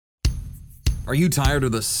Are you tired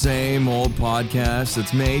of the same old podcast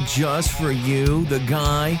that's made just for you, the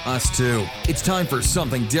guy? Us too. It's time for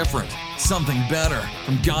something different, something better.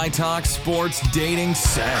 From guy talk, sports, dating,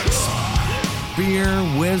 sex, beer,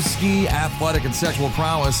 whiskey, athletic and sexual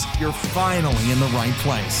prowess, you're finally in the right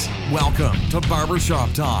place. Welcome to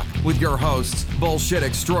Barbershop Talk with your hosts, bullshit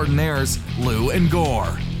extraordinaires, Lou and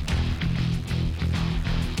Gore.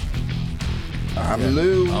 I'm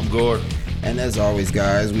Lou. I'm Gore. And as always,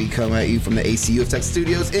 guys, we come at you from the ACU of Texas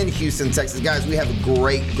Studios in Houston, Texas. Guys, we have a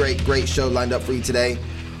great show lined up for you today.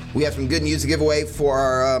 We have some good news to give away for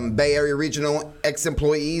our Bay Area regional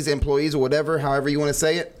ex-employees, employees, or whatever, however you want to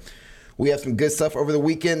say it. We have some good stuff over the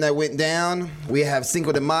weekend that went down. We have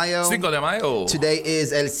Cinco de Mayo. Cinco de Mayo. Today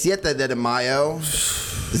is El Siete de Mayo.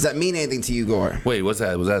 Does that mean anything to you, Gore? Wait, what's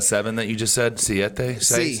that? Was that 7 that you just said? Siete?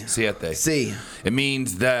 Siete. Si. It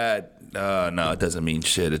means that... no, it doesn't mean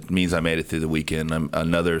shit. It means I made it through the weekend. I'm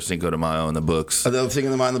another Cinco de Mayo in the books. Another Cinco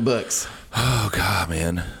de Mayo in the books. Oh, God,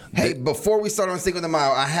 man. Hey, before we start on Cinco de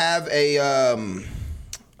Mayo, I have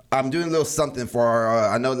I'm doing a little something for our,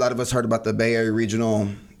 I know a lot of us heard about the Bay Area regional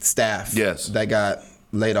staff. Yes. That got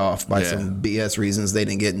laid off by some BS reasons. They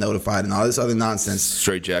didn't get notified and all this other nonsense.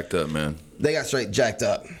 Straight jacked up, man. They got straight jacked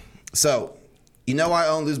up. So... You know I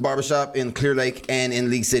own Lou's Barbershop in Clear Lake and in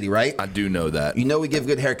League City, right? I do know that. You know we give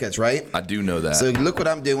good haircuts, right? I do know that. So look what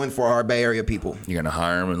I'm doing for our Bay Area people. You're going to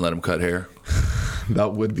hire them and let them cut hair?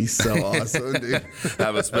 That would be so awesome, dude.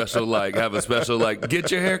 Have a special,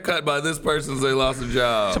 get your hair cut by this person so they lost a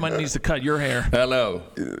job. Somebody needs to cut your hair. Hello.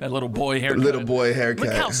 That little boy haircut. Little boy haircut.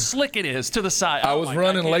 Look how slick it is to the side. I was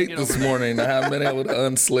running late this morning. I haven't been able to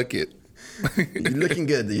unslick it. You're looking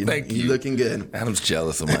good, dude. Thank you. You're looking good. Adam's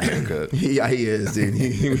jealous of my haircut. Yeah, he is, dude.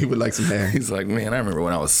 He would like some hair. He's like, man, I remember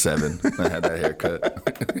when I was 7. I had that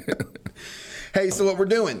haircut. Hey, so what we're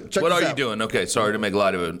doing? Check What this are you out. doing? Okay, sorry to make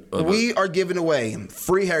light of it. We are giving away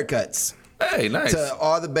free haircuts Hey, nice. to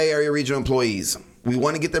all the Bay Area regional employees. We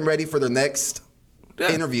want to get them ready for their next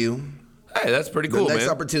interview. Hey, that's pretty cool, The next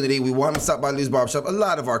man. opportunity. We want them to stop by Lou's Barbershop. A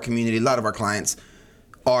lot of our community, a lot of our clients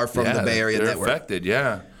are from the Bay Area they're network. affected,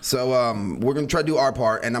 yeah. So we're going to try to do our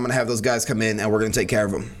part, and I'm going to have those guys come in, and we're going to take care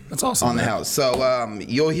of them. That's awesome, on the man. house. So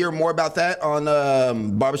you'll hear more about that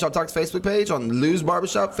on Barbershop Talk's Facebook page, on Lou's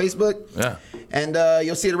Barbershop Facebook. Yeah. And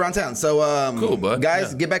you'll see it around town. So, Cool, bud.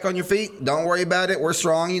 guys, Yeah. get back on your feet. Don't worry about it. We're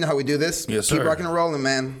strong. You know how we do this. Yes, Keep sir. rocking and rolling,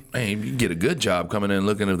 man. Hey, you can get a good job coming in and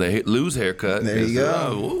looking at the Lou's haircut. There you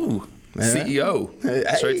go. Ooh, Yeah.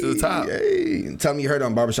 CEO. Straight to the top. Hey. Tell me you heard it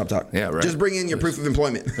on Barbershop Talk. Yeah, right. Just bring in your proof of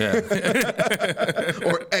employment. Yeah.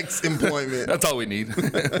 Or ex-employment. That's all we need.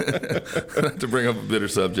 Not to bring up a bitter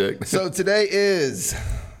subject. So today is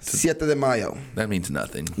Siete de Mayo. That means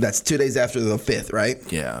nothing. That's 2 days after the 5th, right?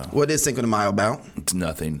 Yeah. What is Cinco de Mayo about? It's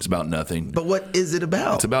nothing. It's about nothing. But what is it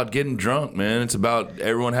about? It's about getting drunk, man. It's about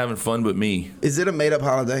everyone having fun but me. Is it a made-up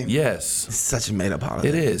holiday? Yes. It's such a made-up holiday.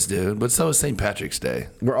 It is, dude. But so is St. Patrick's Day.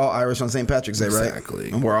 We're all Irish on St. Patrick's Day, right? Exactly.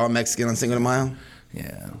 And we're all Mexican on Cinco de Mayo?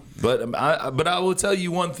 Yeah. But I will tell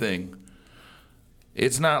you one thing.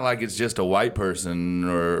 It's not like it's just a white person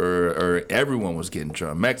or everyone was getting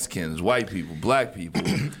drunk. Mexicans, white people, black people,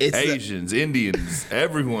 Asians, Indians,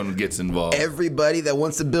 everyone gets involved. Everybody that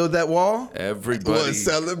wants to build that wall Everybody was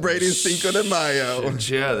celebrating Cinco de Mayo.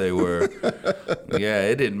 Yeah, they were. Yeah,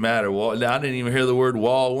 it didn't matter. I didn't even hear the word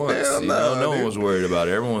wall once. Hell You no, know, no one dude. was worried about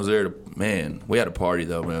it. Everyone was there to. Man, we had a party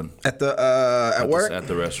though, man. At the at work? At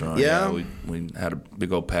the restaurant. Yeah? We had a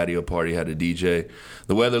big old patio party. Had a DJ.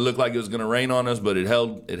 The weather looked like it was gonna rain on us, but it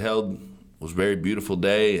held. It was a very beautiful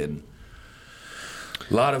day and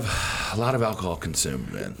a lot of alcohol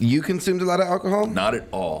consumed, man. You consumed a lot of alcohol? Not at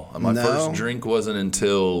all. My No? first drink wasn't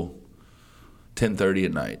until 10:30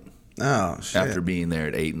 at night. Oh, shit. After being there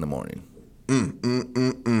at 8 in the morning.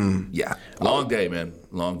 Yeah. Long day, man.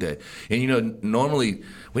 Long day. And, you know, normally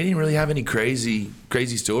we didn't really have any crazy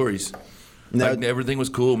stories. No. Like, everything was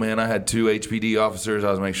cool, man. I had 2 HPD officers.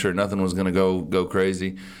 I was making sure nothing was going to go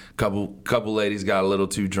crazy. Couple ladies got a little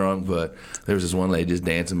too drunk, but there was this one lady just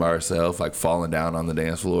dancing by herself, like falling down on the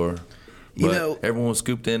dance floor. You But know- everyone was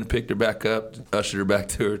scooped in, picked her back up, ushered her back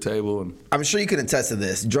to her table. And I'm sure you can attest to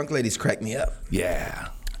this. Drunk ladies crack me up. yeah.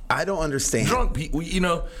 I don't understand. Drunk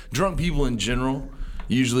people in general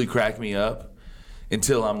usually crack me up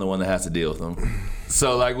until I'm the one that has to deal with them.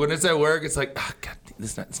 So, like, when it's at work, it's like, God,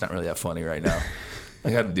 it's not really that funny right now.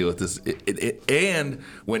 I got to deal with this. And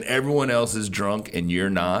when everyone else is drunk and you're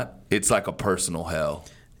not, it's like a personal hell.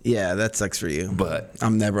 Yeah, that sucks for you. But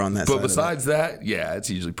I'm never on that side But of it. besides that, yeah, it's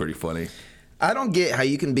usually pretty funny. I don't get how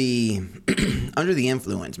you can be under the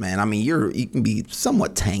influence, man. I mean, you can be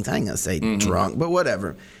somewhat tanked. I ain't gonna say drunk, but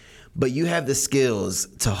whatever. but you have the skills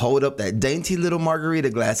to hold up that dainty little margarita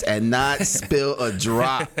glass and not spill a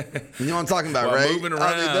drop. You know what I'm talking about, While right? moving I mean,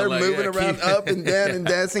 around, they're like, moving yeah, around keep- up and down and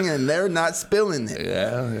dancing, and they're not spilling it.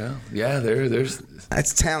 Yeah. There's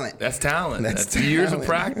That's talent. that's talent. That's That's years of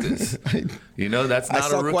talent. practice. You know, that's I not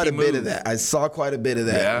saw a rookie quite a move. bit of that. I saw quite a bit of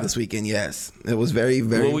that Yeah? this weekend. Yes, it was very,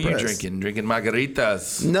 very. What were you impressed. drinking? Drinking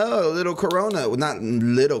margaritas, No, little Corona. Well, not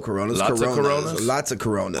little Coronas. Lots of Coronas. Coronas? Lots of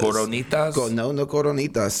Coronas. Coronitas? No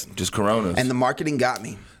Coronitas. just Coronas, And the marketing got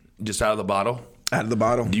me just out of the bottle. out of the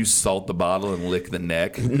bottle. Do you salt the bottle and lick the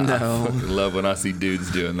neck? No. I fucking love when I see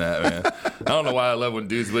dudes doing that, man. I don't know why I love when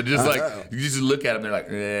dudes, but just like you just look at them, they're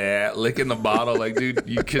like, licking the bottle. Like, dude,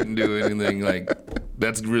 you couldn't do anything. Like,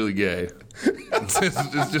 that's really gay. It's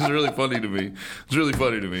just really funny to me. It's really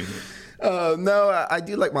funny to me. No, I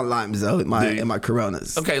do like my limes though in my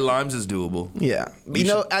Coronas. Okay, limes is doable. Yeah, you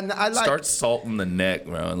know, and I like Start salting the neck,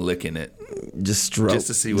 bro, and licking it. just stroke, just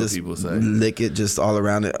to see what people say. Lick it just all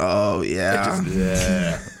around it. Oh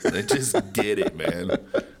yeah. They just get it, man.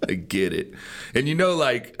 They get it. And you know,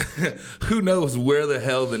 like, who knows where the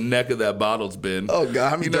hell the neck of that bottle's been? Oh, God,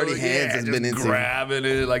 how many You know, dirty hands has just been into it? grabbing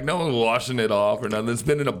it. Like, no one's washing it off or nothing. It's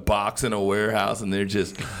been in a box in a warehouse, and they're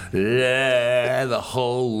just the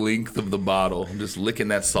whole length of the bottle, just licking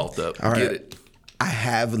that salt up. All Get right. it. I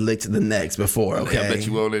have licked the necks before. Okay, I bet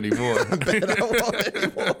you won't anymore. I won't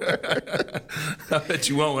anymore. I bet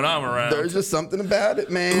you won't when I'm around. There's just something about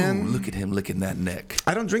it, man. Ooh, look at him licking that neck.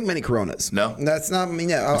 I don't drink many Coronas. No? That's not. I mean,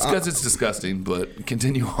 yeah. It's because it's disgusting, but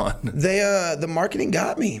continue on. The marketing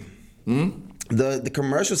got me. The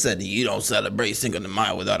commercial said you don't celebrate Cinco de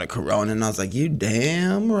Mayo without a Corona, and I was like, you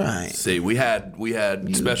damn right. See, we had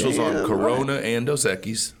specials on damn Corona and Dos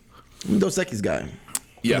Equis. I'm a Dos Equis guy.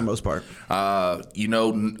 Yeah. For the most part. You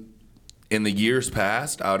know, in the years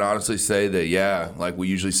past, I would honestly say that, yeah, like we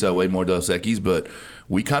usually sell way more Dos Equis, but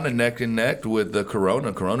we kind of neck and neck with the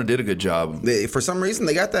Corona. Corona did a good job. For some reason,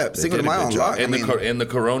 they got that Cinco de Did a Mayo good on job. lock. And the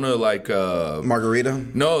Corona, like margarita.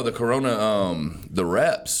 no, the Corona, the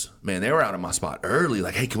reps, man, they were out of my spot early.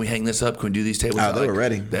 Like, hey, can we hang this up? Can we do these tables? Oh, they were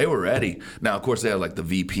ready. They were ready. Now, of course, they had like the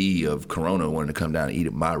VP of Corona wanted to come down and eat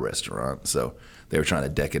at my restaurant, so they were trying to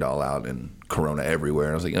deck it all out and Corona everywhere.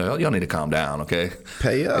 And I was like, y'all need to calm down, okay?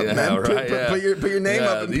 Pay up, Yeah, man. right, yeah. Put your name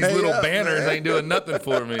up and these pay little up, banners man. ain't doing nothing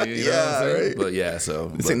for me. You know what I'm saying? right. But yeah, so.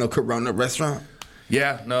 This ain't no Corona restaurant.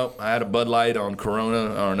 Yeah, no, I had a Bud Light on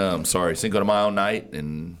Corona, or no, I'm sorry, Cinco de Mayo night,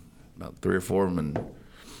 and about 3 or 4 of them, and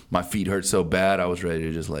my feet hurt so bad I was ready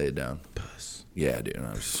to just lay it down. Yeah, dude,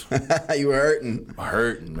 I was You were hurting.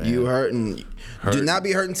 hurting, man. You hurting. Do Hurting. not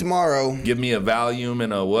be hurting tomorrow. Give me a Valium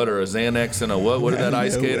and a what, or a Xanax and a what? What did that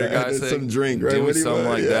ice skater guy and say? some drink, right? Give me What do you something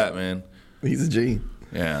want? like Yeah. that, man. He's a G.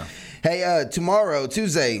 Yeah. Hey, tomorrow,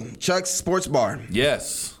 Tuesday, Chuck's Sports Bar.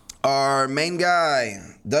 Yes. Our main guy,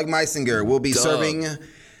 Doug Meisinger, will be Doug. serving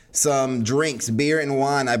some drinks, beer and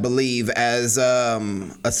wine, I believe, as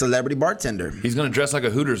a celebrity bartender. He's gonna dress like a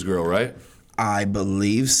Hooters girl, right? I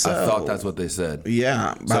believe so. I thought that's what they said.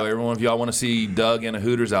 Yeah. So everyone, if y'all want to see Doug in a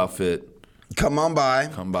Hooters outfit, come on by.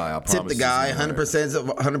 come by. I promise. Tip the guy. he's gonna wear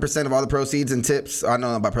it. 100% of all the proceeds and tips. I don't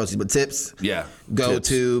know about proceeds, but tips. Yeah. Go Tips.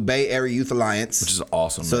 to Bay Area Youth Alliance. Which is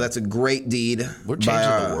awesome. So man. that's a great deed. We're by changing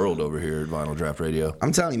our- the world over here at Vinyl Draft Radio.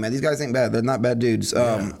 I'm telling you, man, these guys ain't bad. They're not bad dudes.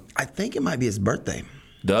 I think it might be his birthday.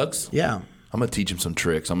 Doug's? Yeah. I'm gonna teach him some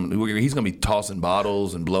tricks. He's gonna be tossing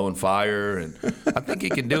bottles and blowing fire, and I think he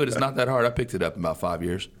can do it. It's not that hard. I picked it up in about 5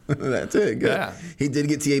 years. That's it. Good. Yeah. He did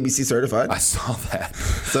get TABC certified. I saw that.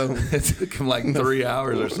 So- it took him like 3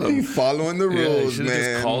 hours or He's something. following the Yeah, he rules, should've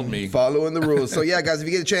man. just called me. Following the rules. So, yeah, guys, if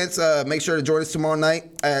you get a chance, make sure to join us tomorrow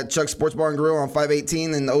night at Chuck's Sports Bar and Grill on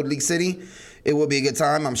 518 in Old League City. It will be a good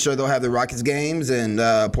time. I'm sure they'll have the Rockets games and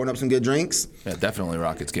pouring up some good drinks. Yeah, definitely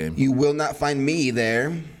Rockets game. You will not find me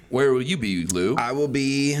there. Where will you be, Lou? I will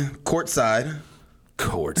be courtside.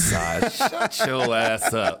 Courtside. Shut your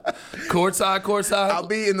ass up. Courtside. I'll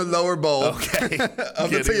be in the lower bowl Okay. of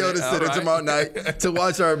the Getting Toyota it. Center All right. tomorrow night to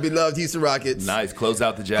watch our beloved Houston Rockets. Nice. Close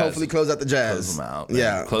out the Jazz. Hopefully close out the Jazz. Close them out. Man.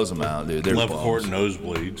 Yeah. Close them out, dude. They're Left bums. court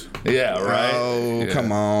nosebleeds. Yeah, right. Oh, Yeah.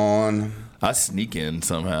 come on. I sneak in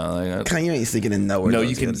somehow. Like, You ain't sneaking in nowhere. no, though,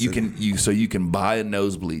 you can. Toyota City. So you can buy a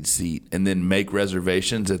nosebleed seat and then make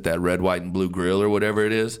reservations at that red, white, and blue grill or whatever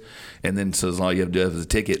it is, and then so as all you have to do is a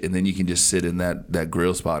ticket, and then you can just sit in that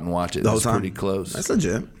grill spot and watch it. The whole It's time? pretty close. That's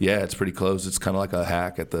legit. Yeah, it's pretty close. It's kind of like a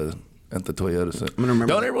hack at the Toyota Center. gonna remember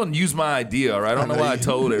Don't that. everyone use my idea, all right? I don't know know why I you-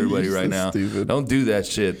 told everybody you're right so now. stupid. Don't do that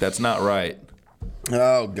shit. That's not right.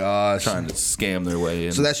 Oh gosh. Trying to scam their way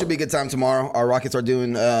in. So that should be a good time tomorrow. Our Rockets are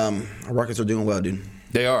doing well, dude.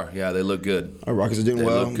 They are. Yeah, they look good. Our Rockets are doing They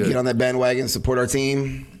well. look good. Get on that bandwagon, support our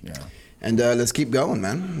team. Yeah. And let's keep going,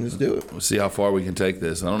 man. Let's do it. We'll see how far we can take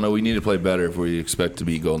this. I don't know. We need to play better if we expect to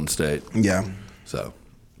beat Golden State. Yeah. So.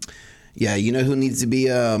 Yeah, you know who needs to be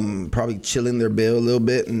probably chilling their bill a little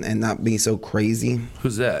bit and not being so crazy?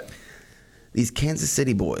 Who's that? These Kansas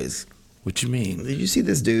City boys. What you mean? Did you see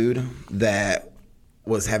this dude that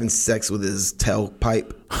was having sex with his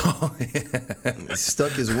tailpipe? Oh, yeah. He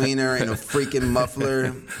stuck his wiener in a freaking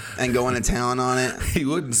muffler and going to town on it. He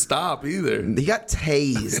wouldn't stop either. He got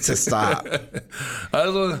tased to stop.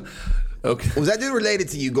 Okay. Was that dude related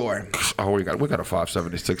to you, Gore? Oh, we got a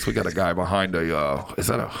 576. We got a guy behind is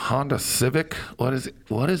that a Honda Civic? What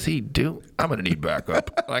is he do? I'm gonna need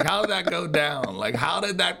backup. Like, how did that go down? Like, how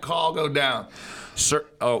did that call go down? Sir,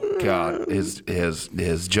 oh God, his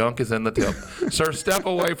junk is in the tail. Sir, step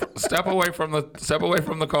away from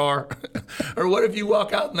the car. Or what if you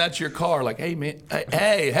walk out and that's your car? Like, hey man,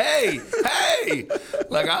 hey!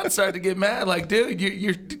 Like, I'd start to get mad. Like, dude,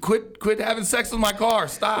 you quit having sex with my car.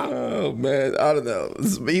 Stop. Oh man, I don't know.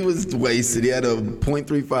 He was wasted. He had a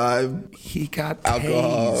 .35 He got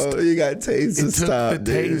alcohol. tased. He got tased to It took stop, the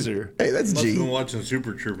dude. taser. Hey, that's Must have been G. watching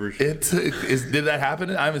Super Troopers. Did that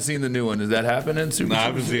happen? I haven't seen the new one. Does that happen in Super No, I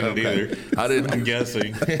haven't seen it Okay. either. How did? I'm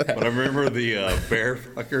guessing. But I remember the bear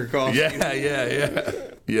fucker costume. Yeah.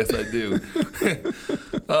 Yes, I do.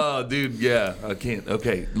 Oh, dude, yeah, I can't.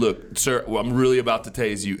 Okay, look, sir, well, I'm really about to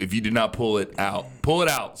tase you if you do not pull it out. Pull it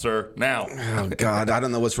out, sir, now. Oh God, I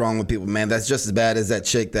don't know what's wrong with people, man. That's just as bad as that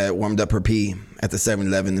chick that warmed up her pee at the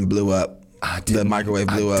 7-Eleven and blew up. The microwave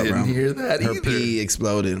blew up, I didn't bro. hear that Her either. pee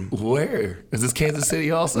exploded. Where? Is this Kansas City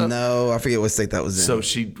also? No, I forget what state that was in. So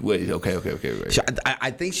she, wait, okay. I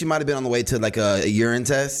think she might have been on the way to like a urine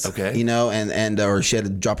test. Okay. You know, and or she had to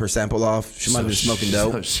drop her sample off. She might have been smoking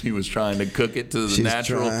dope. So she was trying to cook it to the She's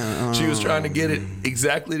natural. She was trying to get it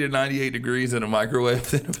exactly to 98 degrees in a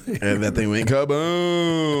microwave. And that thing went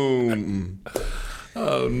kaboom.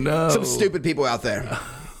 Oh, no. Some stupid people out there.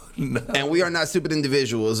 No. And we are not stupid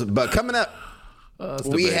individuals. But coming up,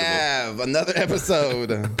 we debatable. have another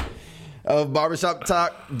episode of Barbershop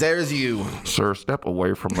Talk Dares You. Sir, step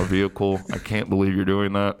away from the vehicle. I can't believe you're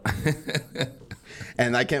doing that.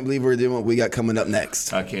 And I can't believe we're doing what we got coming up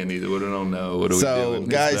next. I can't either. What do I know? What are we So, doing?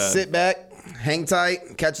 guys, sit back, hang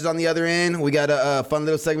tight, catch us on the other end. We got a fun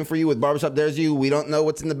little segment for you with Barbershop Dares You. We don't know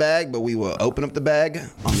what's in the bag, but we will open up the bag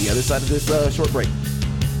on the other side of this short break.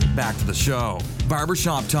 Back to the show.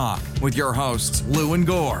 Barbershop Talk with your hosts, Lou and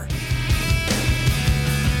Gore.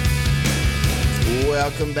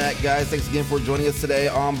 Welcome back, guys. Thanks again for joining us today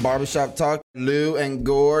on Barbershop Talk. Lou and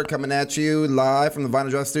Gore coming at you live from the Vinyl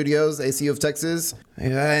Drop Studios, ACU of Texas.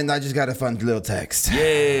 And I just got a fun little text.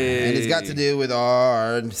 Yay. And it's got to do with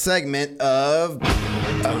our segment of...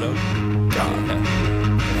 Oh, no.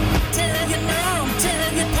 Tell your mom,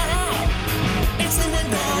 tell your pop. It's the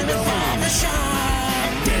Gore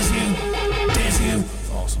Barbershop. There's you.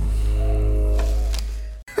 Awesome.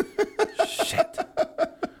 Shit.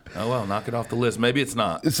 Oh, well, knock it off the list. Maybe it's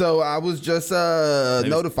not. So I was just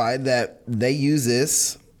notified that they use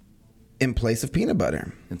this in place of peanut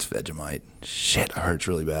butter. It's Vegemite. Shit, I heard it's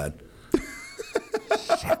really bad.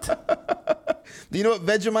 Shit. Do you know what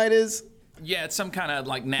Vegemite is? Yeah, it's some kind of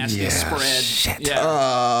like nasty Yeah, spread. shit. Yeah.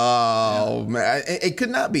 Oh, man. It could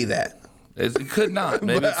not be that. It could not.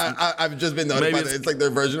 Maybe But it's, I've just been notified maybe that it's- it's like their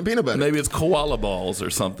version of peanut butter. maybe it's koala balls or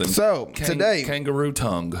something. So, today- Kangaroo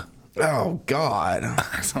tongue. Oh, God.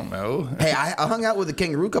 I don't know. Hey, I hung out with a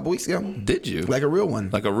kangaroo a couple weeks ago. Did you? Like a real one.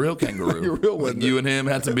 Like a real kangaroo. Like a real one. Like you and him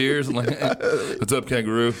had some beers and like, hey, what's up,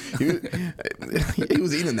 kangaroo? He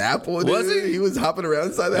was eating an apple. Dude. Was he? He was hopping around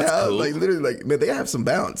inside the That's house. cool. Like, literally, like, man, they have some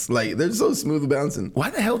bounce. Like, they're so smooth bouncing. Why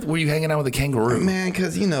the hell were you hanging out with a kangaroo? Man,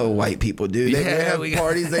 because, you know, white people, dude. They Yeah, have we-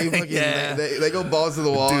 parties. They fucking, Yeah. they go balls to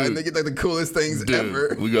the wall, Dude. and they get, like, the coolest things Dude,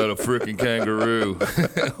 ever. we got a freaking kangaroo.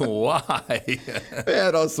 Why? They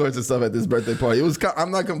had all sorts of stuff at this birthday party. It was.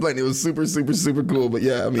 I'm not complaining. It was super, super, super cool. But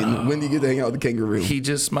yeah, I mean, when do you get to hang out with the kangaroo? He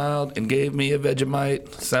just smiled and gave me a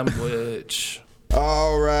Vegemite sandwich.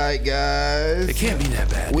 All right, guys. It can't be that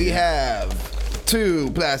bad. We have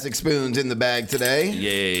 2 plastic spoons in the bag today.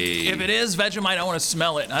 Yay. If it is Vegemite, I want to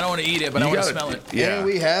smell it. I don't want to eat it, but I You want to gotta- smell it. Yeah. And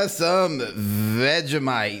we have some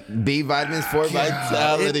Vegemite B vitamins for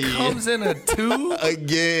vitality. It comes in a tube.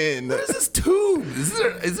 Again. What is this tube?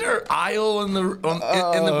 Is there an aisle in the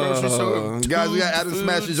grocery store? of Guys, we got tube Adam foods?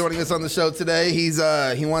 Smasher joining us on the show today.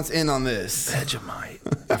 He wants in on this. Vegemite.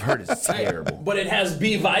 I've heard it's terrible. But it has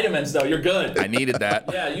B vitamins, though. You're good. I needed that.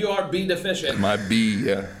 Yeah, you are B deficient. My B.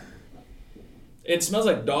 Yeah. It smells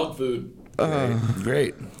like dog food.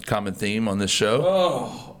 Great. Common theme on this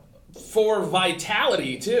show. For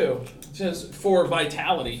vitality, too. Just for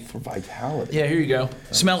vitality. For vitality. Yeah, here you go.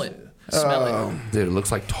 Smell it. Smell it. Dude, it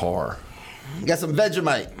looks like tar. Got some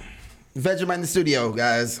Vegemite. Vegemite in the studio,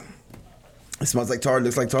 guys. It smells like tar.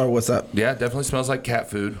 Looks like tar. What's up? Yeah, it definitely smells like cat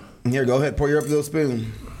food. Here, go ahead. Pour your up a little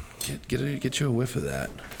spoon. Get you a whiff of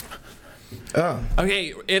that. Oh.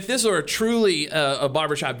 Okay, if this were truly a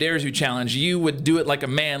Barbershop Dares You challenge, you would do it like a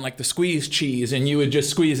man, like the squeeze cheese, and you would just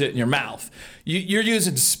squeeze it in your mouth. You're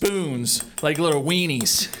using spoons, like little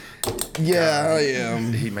weenies. Yeah, I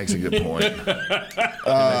am. He makes a good point. He makes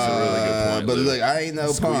a really good point. But Lou. look, I ain't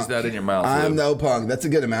no Squeeze punk. that in your mouth. I'm Lou. no punk. That's a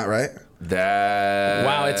good amount, right? That.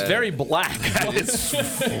 Wow, it's very black.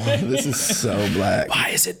 This is so black. Why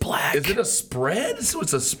is it black? Is it a spread? So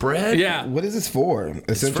it's a spread? Yeah. What is this for?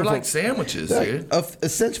 It's for like sandwiches, dude.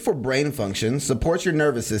 Essential for brain function, supports your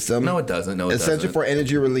nervous system. No, it doesn't. No, it Essential doesn't. for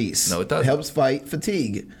energy release. No, it doesn't. Helps fight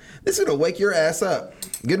fatigue. This is gonna wake your ass up.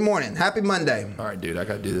 Good morning. Happy Monday. All right, dude. I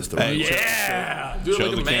gotta do this the right way. Yeah. Do it Show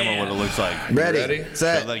like the a camera man. what it looks like. Ready? Show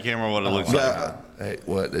Set. that camera what it looks Go. Hey,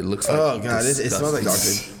 what? It looks like. Oh god, it smells like dog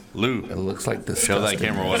disgusting. food. like. Lou, It looks like this. show that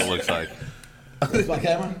camera what it looks like. Is my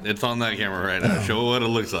camera? It's on that camera right now. Show what it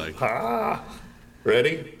looks like.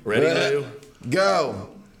 Ready? Ready, Ready. Lou? Go.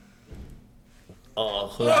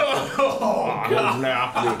 What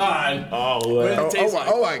does it taste like?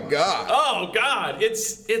 Oh my god. Oh God,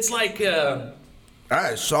 it's like That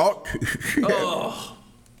is salt. oh.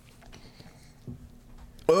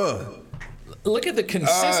 Ugh. Look at the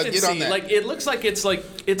consistency. get on that. Like it looks like it's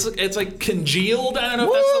like congealed. I don't know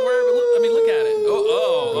if that's the word. But look, I mean, look at it.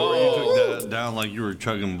 You took that down like you were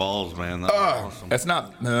chugging balls, man. That was awesome. That's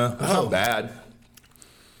not. That's not bad.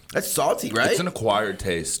 That's salty, right? It's an acquired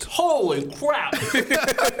taste. Holy crap!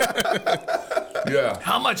 Yeah.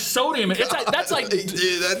 How much sodium? It's like, that's like Dude,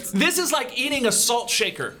 this is like eating a salt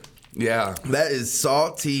shaker. Yeah. that is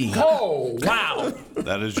salty. Oh wow!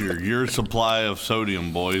 That is your supply of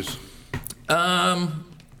sodium, boys. I'm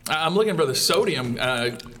looking for the sodium.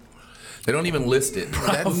 They don't even list it.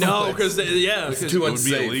 No, because It's too It would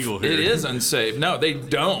be unsafe. illegal here. it is unsafe. No, they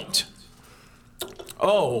don't.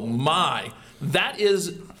 Oh my! That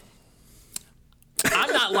is.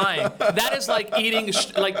 I'm not lying. That is like eating,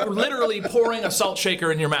 like literally pouring a salt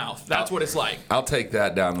shaker in your mouth. That's what it's like. I'll take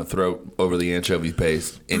that down the throat over the anchovy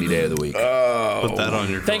paste any day of the week. Put that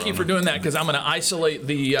on your. Thank you for doing that, because I'm going to isolate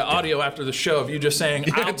the audio after the show of you just saying,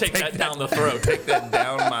 I'll take that down the throat. Take that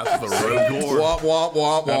down my throat. Womp womp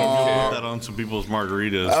womp Put womp. that on some people's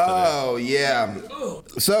margaritas. Oh yeah.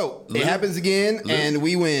 So it happens again, and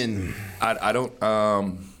we win I don't.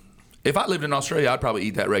 If I lived in Australia, I'd probably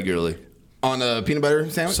eat that regularly. on a peanut butter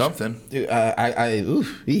sandwich. Something. Dude,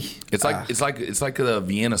 oof, eek. It's like the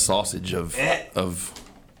Vienna sausage of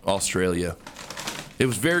Australia. It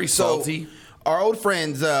was very salty. So, our old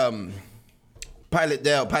friends,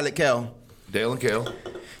 Pilot Kel. Dale and Kale.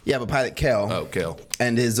 Yeah, but Pilot Kel. Oh, Kale.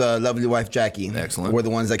 And his lovely wife Jackie. Excellent. Were the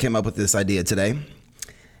ones that came up with this idea today.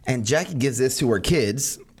 And Jackie gives this to her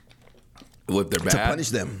kids If they're bad. to punish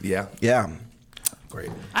them. Yeah. Yeah. Great.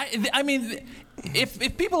 I mean,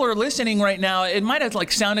 if people are listening right now, it might have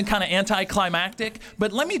like sounded kind of anticlimactic,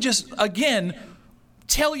 but let me just again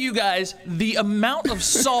tell you guys the amount of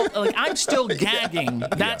salt. Like I'm still gagging.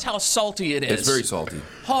 That's how salty it is. It's very salty.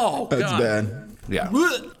 Oh That's God. bad. Yeah.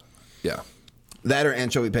 Ugh. Yeah. That or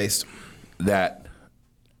anchovy paste. That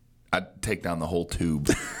I'd take down the whole tube.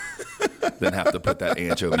 Then have to put that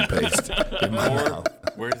anchovy paste in my mouth.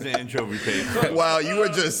 Where's the anchovy paste? Wow, you were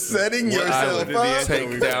just setting I yourself would up.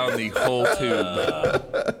 take down the whole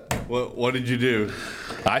tube. What did you do?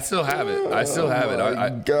 I still have it. I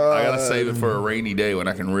gotta save it for a rainy day when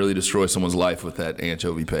I can really destroy someone's life with that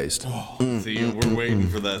anchovy paste. See, we're waiting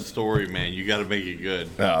for that story, man. You got to make it good.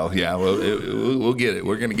 Oh yeah, well we'll get it.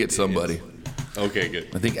 We're gonna get somebody. Okay,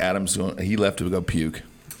 good. I think Adam's going. He left to go puke.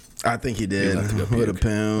 I think he did. left to go What a puke.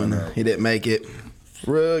 poon. He didn't make it.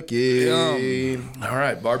 Rookie. All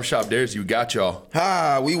right, Barbershop Dares, you got y'all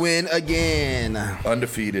We win again.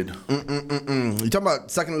 undefeated. You talking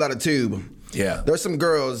about sucking a lot of tube. Yeah. There's some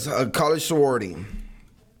girls, a college sorority,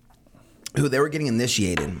 who they were getting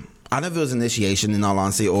initiated. I don't know if it was initiation, in all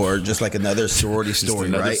honesty, or just like another sorority Just story,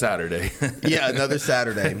 another right? Saturday. Yeah, another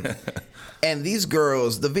Saturday. And these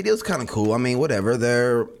girls, the video's kind of cool. I mean, whatever.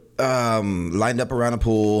 They're lined up around a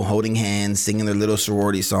pool, holding hands, singing their little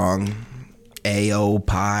sorority song, A.O.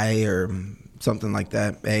 Pie or something like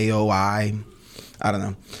that. A.O.I. I don't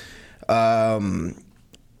know.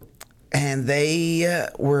 And they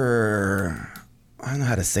were, I don't know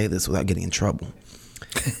how to say this without getting in trouble.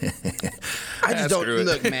 I just don't, Screw it.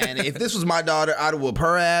 look, man, if this was my daughter, I'd whoop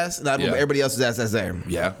her ass and I'd whoop Yeah. everybody else's ass that's there.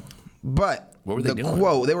 Yeah. But What were they doing?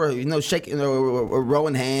 Quote, they were, shaking,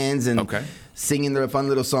 rolling hands and singing their fun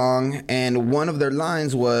little song. And one of their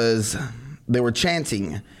lines was, they were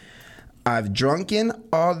chanting, "I've drunken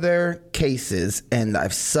all their cases and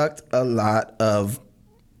I've sucked a lot of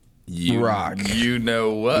rock." You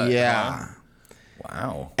know what? Yeah. Huh?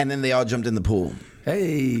 Wow. And then they all jumped in the pool.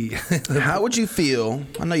 Hey. How would you feel?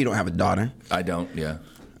 I know you don't have a daughter. I don't, yeah.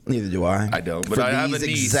 Neither do I. I don't, but For I have these a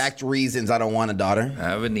niece. exact reasons, I don't want a daughter. I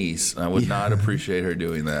have a niece. I would not appreciate her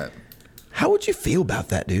doing that. How would you feel about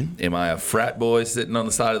that, dude? Am I a frat boy sitting on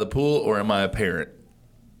the side of the pool, or am I a parent?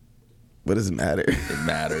 What does it matter? It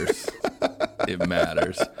matters. It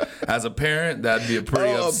matters. As a parent, that'd be a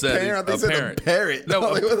pretty upsetting. A parent. A parrot. No,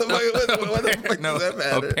 what the fuck does that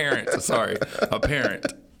matter? a parent. Sorry, a parent.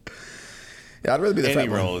 Yeah, I'd rather be the Any frat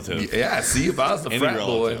boy. relative. Yeah, see, if I was the frat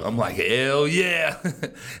boy, relative. I'm like, hell yeah.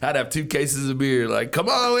 I'd have 2 cases of beer. Like, come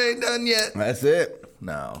on, we ain't done yet. That's it.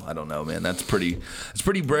 No, I don't know, man. That's pretty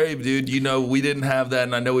brave, dude. We didn't have that,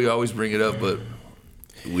 and I know we always bring it up, but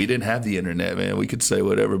we didn't have the internet, man. We could say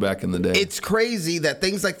whatever back in the day. It's crazy that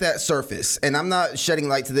things like that surface, and I'm not shedding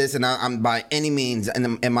light to this, and I'm by any means,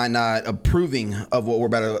 and am I not approving of what we're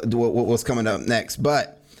about to do, what's coming up next,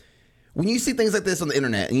 but when you see things like this on the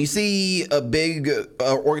internet, and you see a big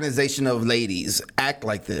organization of ladies act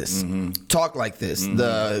like this, talk like this,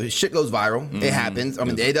 the shit goes viral. It happens. I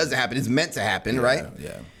mean, it doesn't happen. It's meant to happen, right?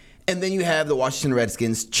 Yeah. And then you have the Washington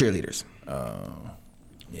Redskins cheerleaders.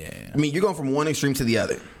 Yeah. I mean, you're going from one extreme to the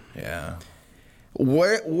other. Yeah.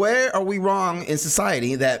 Where are we wrong in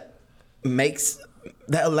society that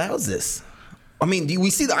allows this? I mean,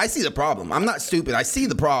 I see the problem. I'm not stupid. I see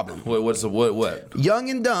the problem. What? Young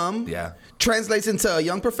and dumb translates into a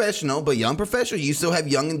young professional, but young professional, you still have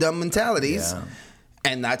young and dumb mentalities. Yeah.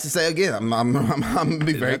 And not to say again, I'm gonna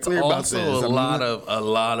be very clear about this. Also, a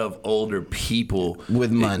lot of older people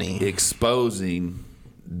with money exposing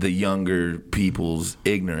the younger people's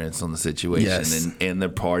ignorance on the situation and their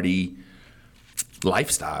party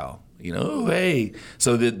lifestyle. Hey.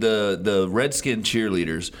 So the Redskin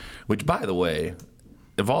cheerleaders, which, by the way,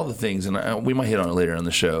 of all the things, and we might hit on it later on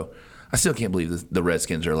the show, I still can't believe the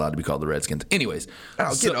Redskins are allowed to be called the Redskins. Anyways.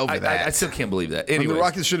 Get over that. I still can't believe that. Anyways, the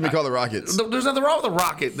Rockets shouldn't be called the Rockets. There's nothing wrong with the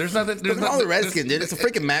Rocket. There's nothing wrong with the Redskins, dude. It's a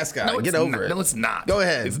freaking mascot. No, Get over it. No, it's not. Go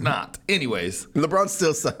ahead. It's not. Anyways. LeBron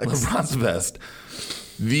still sucks. LeBron's the best.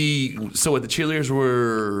 So the cheerleaders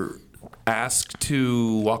were asked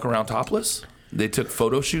to walk around topless? They took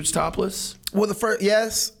photo shoots topless? Well,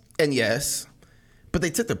 yes, but they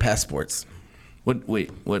took their passports. What do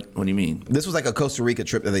you mean? This was like a Costa Rica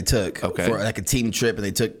trip that they took for like a team trip, and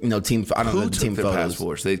they took team. I don't know, Who took team their photos.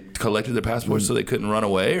 passports? They collected their passports so they couldn't run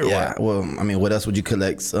away, or Yeah. what? Well, I mean, what else would you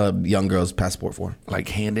collect a young girl's passport for? Like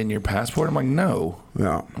hand in your passport? I'm like, no.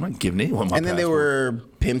 No. I'm not giving anyone my passport. And then they were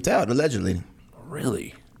pimped out allegedly.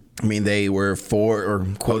 Really? I mean, they were quote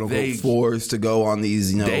unquote forced to go on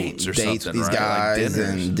these dates with something, these right? guys Like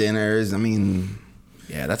and dinners. I mean,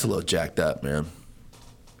 yeah, that's a little jacked up, man.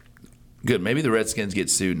 Good. Maybe the Redskins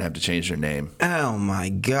get sued and have to change their name. Oh my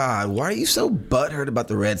God! Why are you so butthurt about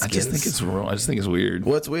the Redskins? I just think it's wrong. I just think it's weird.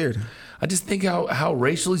 What's weird? I just think how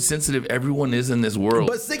racially sensitive everyone is in this world.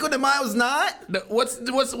 But Cinco de Mayo's not. What is it?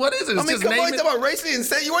 It's I mean, just come on, name you it. talk about racially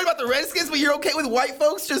insane. You worried about the Redskins, but you're okay with white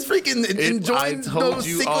folks just freaking enjoying I told those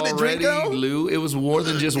you Cinco de already, Drinko? Lou. It was more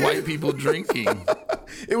than just white people drinking.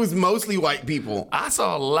 It was mostly white people. I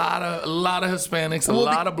saw a lot of Hispanics, a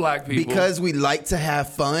lot of black people. Because we like to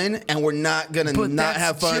have fun, and we're not gonna But not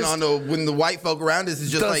have fun just when the white folk around us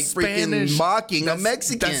is just like freaking mocking a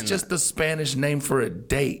Mexican. That's just the Spanish name for a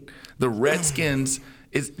date. The Redskins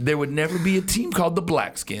there would never be a team called the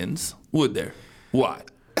Blackskins, would there? Why?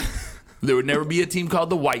 There would never be a team called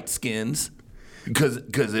the Whiteskins. Because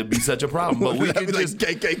it'd be such a problem, but we could just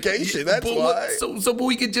like KKK shit. That's why. But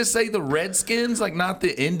we could just say the Redskins, like not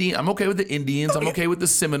the Indian. I'm okay with the Indians. I'm okay with the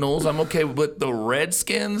Seminoles. I'm okay with the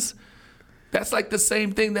Redskins. That's like the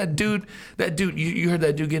same thing. That dude. You heard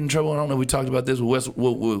that dude get in trouble. I don't know if we talked about this with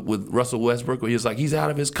Russell Westbrook, where he was like, he's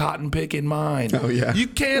out of his cotton picking mind. Oh yeah. You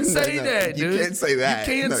can't say that, dude. You can't say that.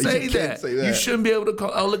 You can't say that. You shouldn't be able to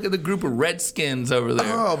call. Oh, look at the group of Redskins over there.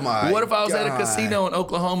 Oh my. What if I was at a God. casino in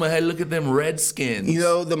Oklahoma? Hey, look at them Redskins.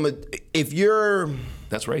 If you're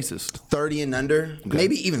That's racist. 30 and under,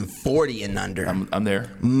 maybe even 40 and under, I'm there.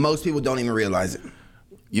 most people don't even realize it.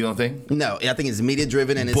 You don't think? No, I think it's media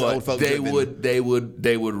driven and it's old folk they driven.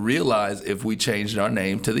 they would realize if we changed our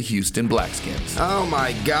name to the Houston Blackskins. Oh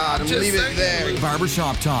my God! I'm Just leaving it saying. there.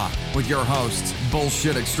 Barbershop Talk with your hosts,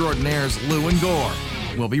 bullshit extraordinaires Lou and Gore.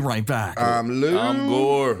 We'll be right back. I'm Lou. I'm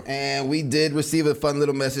Gore. And we did receive a fun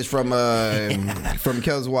little message from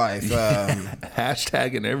Kel's wife.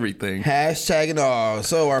 Hashtag and everything. Hashtag and all.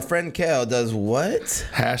 So our friend Kel does what?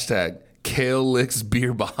 Hashtag Kale licks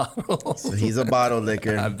beer bottles. He's a bottle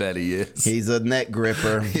licker. I bet he is. He's a neck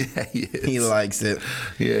gripper. Yeah, he is. He likes it.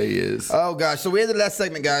 Yeah, he is. Oh, gosh. So we ended the last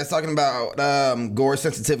segment, guys, talking about Gore's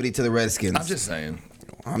sensitivity to the Redskins. I'm just saying.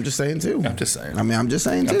 I'm just saying, too. I'm just saying. I mean, I'm just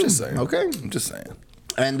saying, too. I'm just saying. Okay. I'm just saying.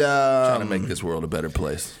 And Trying to make this world a better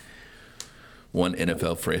place. One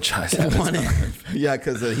NFL franchise at a time. Yeah,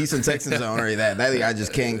 because the Houston Texans owner, that guy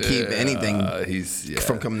just can't keep anything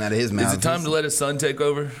from coming out of his mouth. Is it time to let his son take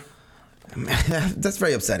over? That's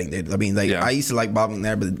very upsetting, dude. I mean, I used to like Bob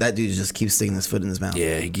McNair, but that dude just keeps sticking his foot in his mouth.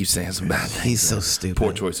 Yeah, he keeps saying some bad things. He's so stupid.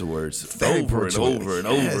 Poor choice of words. Very Over and over and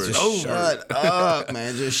over and over. Shut up,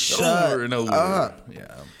 man. Just shut Over and over. up.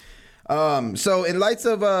 Yeah. So in lights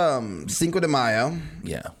of Cinco de Mayo,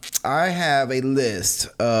 Yeah. I have a list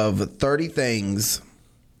of 30 things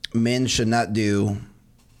men should not do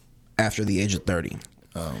after the age of 30.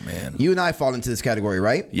 Oh, man. You and I fall into this category,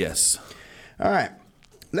 right? Yes. All right.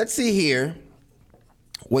 Let's see here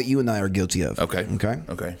what you and I are guilty of. Okay.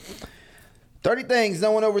 Okay. 30 things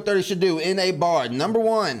no one over 30 should do in a bar. Number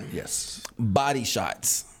 1. Yes. Body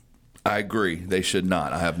shots. I agree. They should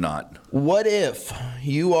not. I have not. What if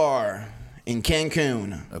you are in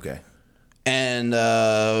Cancun Okay. and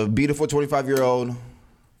a beautiful 25-year-old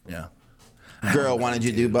Yeah. girl wanted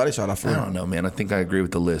you to do body shot off I her? don't know, man. I think I agree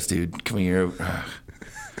with the list, dude. Come here.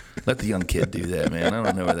 Let the young kid do that, man. I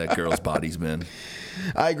don't know where that girl's body's been.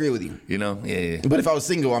 I agree with you. You know? Yeah. But if I was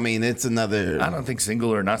single, I mean, it's another. I don't think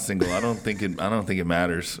single or not single. I don't think it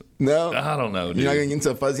matters. No? I don't know, dude. You're not going to get into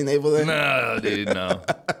a fuzzy navel there? No, dude. No.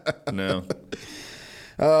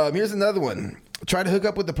 No. Here's another one. Try to hook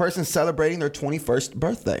up with the person celebrating their 21st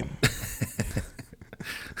birthday.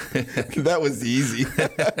 That was easy.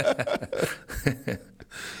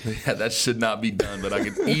 Yeah, that should not be done, but I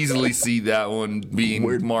could easily see that one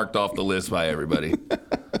being marked off the list by everybody.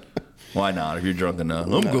 Why not? If you're drunk enough,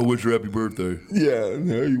 I'm gonna go wish you happy birthday. Yeah,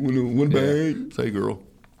 you want to bang? Say, girl.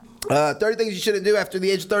 30 things you shouldn't do after the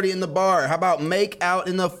age of 30 in the bar. How about make out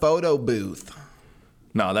in the photo booth?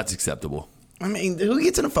 No, that's acceptable. I mean, who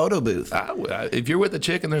gets in a photo booth? If you're with a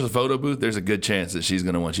chick and there's a photo booth, there's a good chance that she's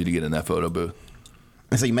gonna want you to get in that photo booth.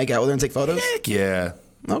 And so you make out with her and take photos? Heck yeah.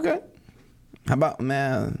 Okay. How about,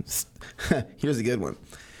 man, here's a good one.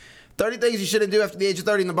 30 things you shouldn't do after the age of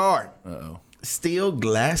 30 in the bar. Uh-oh. Steal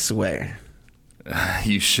glassware.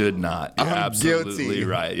 You should not. You're I'm absolutely guilty.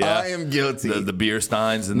 right. Yeah. I am guilty. The beer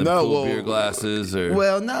steins and the cool beer glasses. Or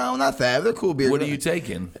Well, no, not that. They're cool beer what are glasses. you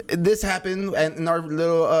taking? This happened in our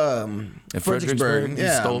little At Fredericksburg? You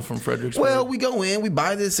stole from Fredericksburg? Well, we go in, we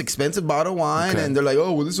buy this expensive bottle of wine, Okay. and they're like,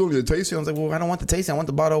 "Oh, well, this is only a tasting." I was like, "Well, I don't want the tasting. I want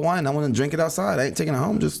the bottle of wine. I want to drink it outside. I ain't taking it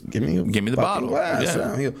home. Just give me the fucking bottle." glass."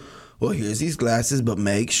 Yeah. He go, well, here's these glasses, but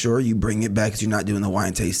make sure you bring it back because you're not doing the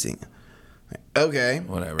wine tasting. Okay.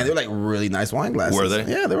 Whatever. And they're like really nice wine glasses. Were they?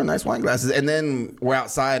 Yeah, they were nice wine glasses. And then we're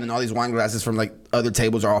outside, and all these wine glasses from like other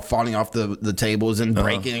tables are all falling off the tables and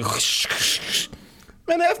breaking.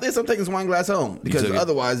 Man, after this, I'm taking this wine glass home because took it?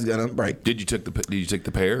 otherwise it's gonna break. Did you take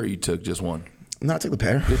the pair or you took just one? No, I took the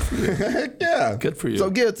pair. Heck yeah. Good for you. So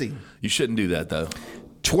guilty. You shouldn't do that though.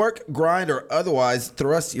 Twerk, grind, or otherwise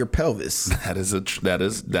thrust your pelvis. That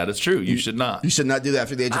is true. You should not. You should not do that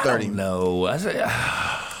after the age of 30. No, I say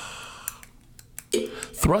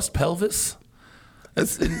thrust pelvis.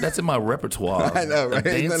 That's in my repertoire. I know, right? Of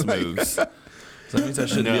dance Isn't that like- moves. So that means I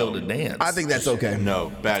shouldn't be able to dance. I think that's okay.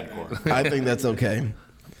 No, bad Gore. I think that's okay.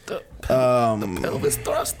 the pelvis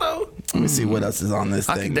thrust though. Let me see what else is on this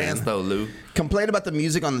I thing. can dance man. though, Lou. Complain about the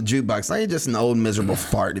music on the jukebox. Now you're just an old miserable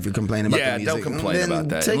fart if you're complaining about the Yeah, music. don't complain Then about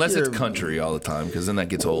that take unless your- it's country all the time, because then that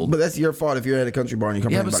gets old. But that's your fault if you're at a country bar and you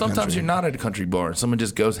complain Yeah, but about sometimes country. you're not at a country bar and someone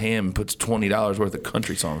just goes ham and puts $20 worth of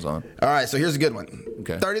country songs on. All right, so here's a good one.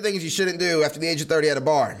 Okay. 30 things you shouldn't do after the age of 30 at a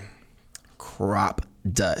bar. Crop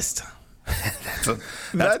dust.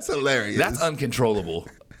 That's hilarious. That's uncontrollable.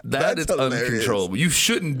 That's Is hilarious. uncontrollable. You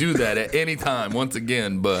shouldn't do that at any time, once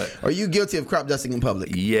again, but Are you guilty of crop dusting in public?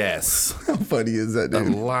 yes, How funny is that, a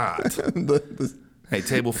dude? lot. The- Hey,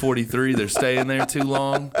 table 43, they're staying there too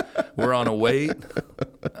long. We're on a wait.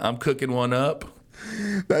 I'm cooking one up.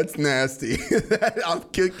 that's nasty. I'm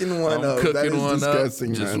cooking one I'm up. cooking That is one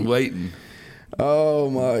disgusting, up. Just man. waiting. Oh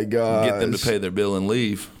my god. Get them to pay their bill and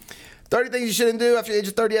leave. 30 things you shouldn't do after the age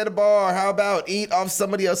of 30 at a bar. How about eat off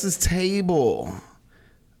somebody else's table?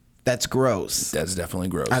 That's gross. That's definitely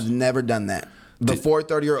gross. I've never done that. Before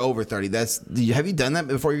 30 or over 30. Have you done that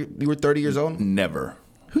before you were 30 years old? Never.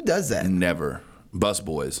 Who does that? Never. Bus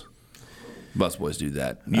boys. Busboys do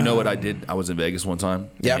that. You know what I did? I was in Vegas one time.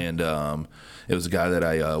 Yeah. And it was a guy that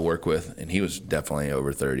I work with, and he was definitely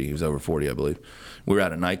over 30. He was over 40, I believe. We were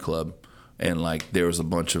at a nightclub, and like there was a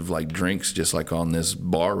bunch of like drinks just like on this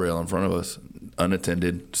bar rail in front of us,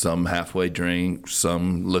 unattended. Some halfway drink,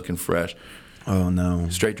 some looking fresh. Oh no!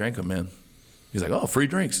 Straight drink them, man. He's like, oh, free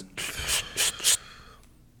drinks.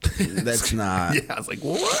 That's not. Yeah, I was like,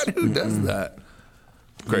 what? Who does that?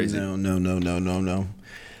 Crazy. No.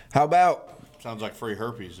 How about? Sounds like free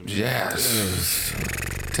herpes. Yes.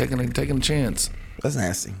 Taking a chance. That's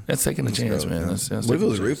nasty. That's taking a chance, man. That's What if it taking a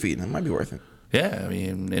was chance. roofied? That might be worth it. Yeah, I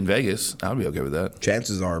mean, in Vegas, I'd be okay with that.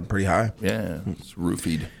 Chances are pretty high. Yeah, it's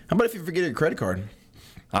roofied. How about if you forget your credit card?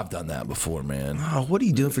 I've done that before, man. Oh, what are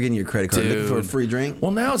you doing for getting your credit card? Looking for a free drink?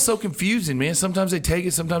 Well, now it's so confusing, man. Sometimes they take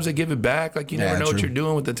it, sometimes they give it back. Like, you never know what true. you're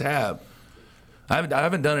doing with the tab. I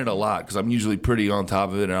haven't done it a lot because I'm usually pretty on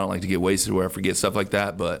top of it, and I don't like to get wasted where I forget stuff like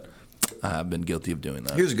that, but I've been guilty of doing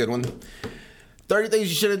that. Here's a good one. 30 things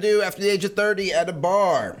you shouldn't do after the age of 30 at a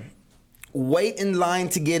bar. Wait in line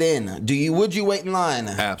to get in. Would you wait in line?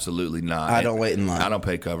 Absolutely not. I don't wait in line. I don't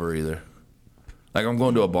pay cover either. Like, I'm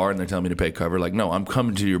going to a bar and they're telling me to pay cover. Like, no, I'm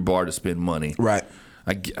coming to your bar to spend money. Right.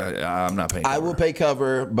 I'm not paying cover. I will pay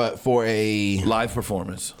cover, but for a Live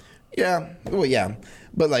performance. yeah, well, yeah,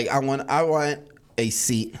 but like I want a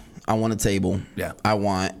seat. I want a table. Yeah. I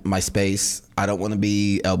want my space. I don't want to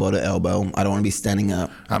be elbow to elbow. I don't want to be standing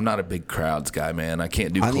up. I'm not a big crowds guy, man. I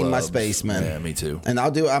can't do I clubs. need my space, man. Yeah, me too. And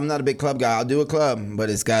I'm not a big club guy. I'll do a club,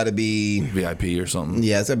 but it's got to be VIP or something.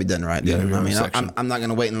 yeah, it's got to be done right. Dude. Yeah, I mean, section. I'm not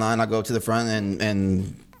gonna wait in line. I go up to the front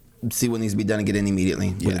and see what needs to be done and get in immediately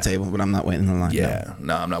with Yeah. the table. But I'm not waiting in line. Yeah.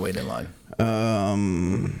 No, I'm not waiting in line.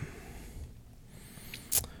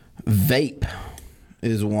 Vape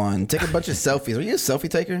is one. Take a bunch of selfies. Are you a selfie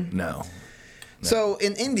taker? No. So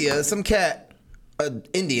in India, some cat,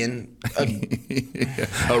 Indian,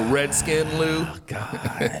 A redskin, Lou.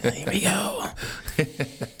 God, here we go.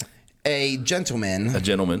 A gentleman A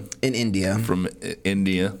gentleman in India from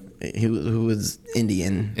India. who was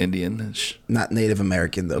Indian, Indian. not Native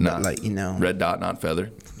American though, Not but like, you know, Red dot, not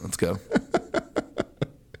feather. Let's go.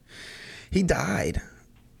 he died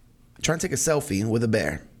trying to take a selfie with a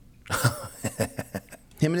bear.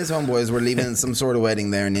 Him and his homeboys were leaving some sort of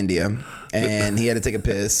wedding there in India, and he had to take a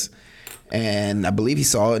piss, and I believe he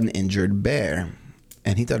saw an injured bear,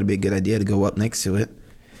 and he thought it'd be a good idea to go up next to it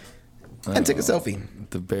and take a selfie.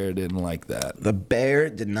 The bear didn't like that. The bear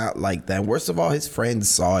did not like that. Worst of all, his friends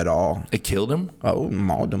saw it all. It killed him? Oh,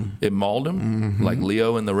 mauled him. It mauled him? Mm-hmm. Like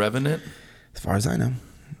Leo in The Revenant? As far as I know,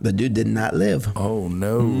 the dude did not live. Oh,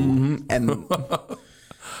 no. And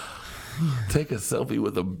Take a selfie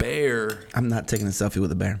with a bear. I'm not taking a selfie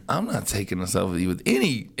with a bear. I'm not taking a selfie with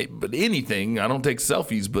anything. I don't take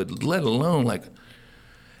selfies, but let alone like.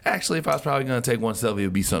 Actually, if I was probably gonna take one selfie, it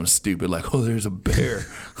would be something stupid like, "Oh, there's a bear.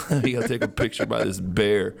 You gotta take a picture by this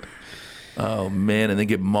bear." Oh man, and then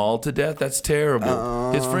get mauled to death. That's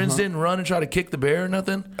terrible. His friends didn't run and try to kick the bear or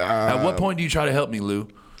nothing. At what point do you try to help me, Lou?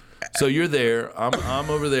 So you're there. I'm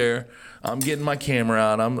over there. I'm getting my camera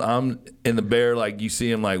out. I'm in the bear, like you see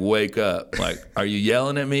him like wake up. Like, are you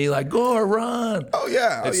yelling at me like Gore, run? Oh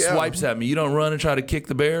yeah. It swipes at me. You don't run and try to kick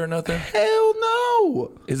the bear or nothing? Hell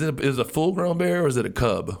no. Is it a full grown bear or is it a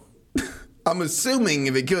cub? I'm assuming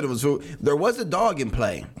if it killed him, there was a dog in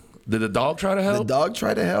play. Did the dog try to The help? dog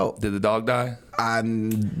tried to help. Did the dog die?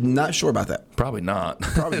 I'm not sure about that. Probably not.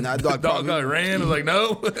 Probably not. The dog ran. Was like,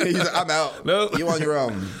 no. He's like, I'm out. No. You on your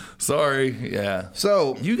own. Sorry. Yeah.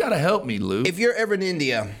 So You gotta help me, Lou. if you're ever in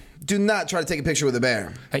India, do not try to take a picture with a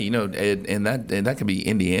bear. Hey, you know, and that could be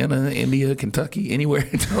Indiana, India, Kentucky, anywhere.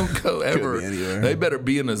 Don't go ever. be anywhere. They better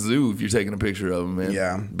be in a zoo if you're taking a picture of them, man.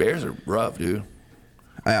 Yeah. Bears are rough, dude.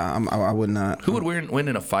 I would not. Who would win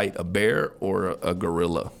in a fight, a bear or a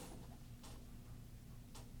gorilla?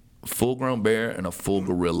 A full-grown bear and a full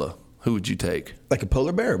gorilla. Who would you take? Like a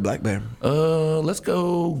polar bear or black bear? Let's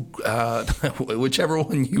go whichever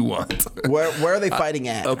one you want. Where are they fighting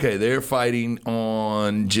at? Okay, they're fighting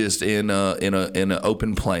on just in an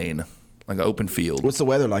open plain, like an open field. What's the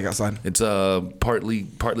weather like outside? It's partly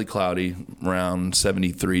cloudy, around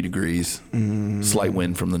 73 degrees. Slight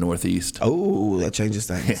wind from the northeast. Oh, that changes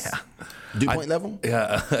things. Yeah. Dew point level?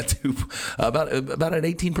 Yeah, about at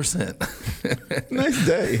 18%. Nice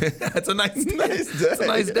day. That's a nice day. Nice day. It's a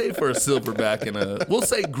nice day for a silverback and we'll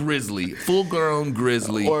say grizzly, full-grown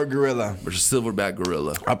grizzly Or a gorilla. or silverback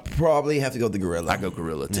gorilla. I probably have to go with the gorilla. I go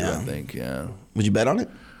gorilla too. Yeah. I think. Yeah. Would you bet on it?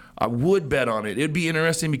 I would bet on it. It'd be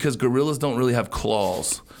interesting because gorillas don't really have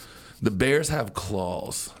claws. The bears have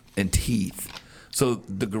claws and teeth. So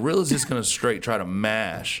the gorilla's just going to straight try to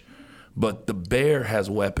mash, but the bear has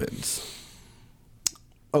weapons.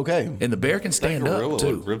 Okay. And the bear can stand That gorilla up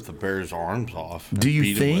too. would rip the bear's arms off. Do you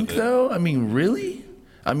beat him think with it. though? I mean, really?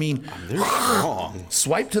 I mean, They're strong.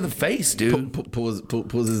 swipe to the face, dude. Pulls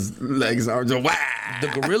his legs and arms. Wah!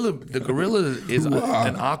 The gorilla is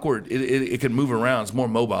an awkward. It can move around. It's more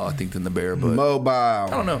mobile, I think, than the bear. But Mobile. I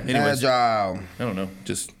don't know. Anyways, Agile. I don't know.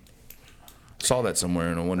 Just saw that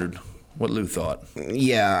somewhere and I wondered what Lou thought.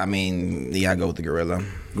 Yeah, I mean, I go with the gorilla.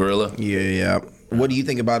 Gorilla. Yeah. What do you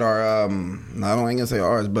think about our? I ain't gonna say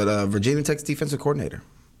ours, but Virginia Tech's defensive coordinator.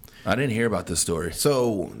 I didn't hear about this story.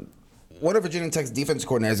 So, one of Virginia Tech's defensive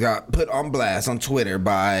coordinators got put on blast on Twitter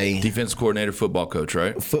by Defense coordinator, football coach,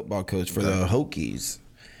 right? football coach for the Hokies.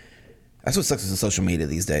 That's what sucks with social media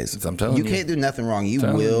these days. I'm telling you. You can't do nothing wrong. You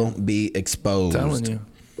Telling will be exposed. Telling you.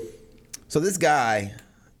 So this guy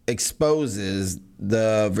exposes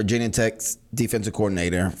the Virginia Tech's defensive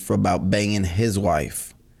coordinator for about banging his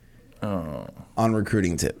wife on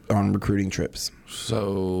recruiting trips.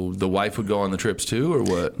 So the wife would go on the trips too, or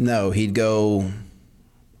what? No, he'd go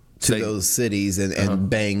to Say- those cities and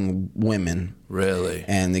bang women. Really?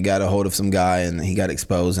 And they got a hold of some guy and he got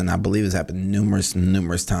exposed, and I believe it's happened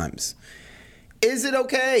numerous times. Is it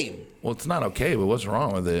okay? Well, it's not okay, but what's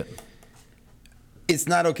wrong with it? It's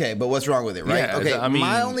not okay, but what's wrong with it, right? Yeah, okay, I mean,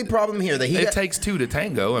 my only problem here that It takes two to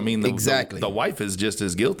tango. I mean, Exactly. the wife is just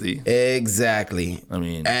as guilty. Exactly. I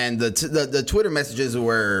mean- and the Twitter messages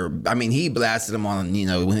were, I mean, he blasted him on,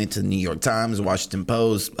 went to the New York Times, Washington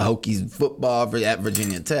Post, Hokies football at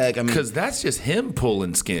Virginia Tech. I mean, Because that's just him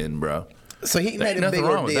pulling skin, bro. so he there made ain't a nothing big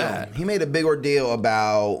wrong with ordeal. that. He made a big ordeal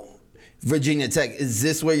about Virginia Tech. Is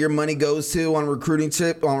this where your money goes to on recruiting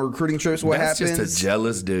trips? What That's happens? just a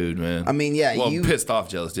jealous dude, man. I mean, yeah, Well, you- pissed off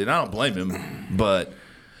jealous dude. I don't blame him, but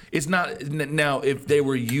it's not. Now, if they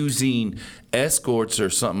were using escorts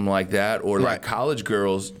or something like that, or like Right. college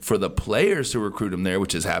girls for the players to recruit them there,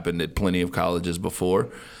 which has happened at plenty of colleges before,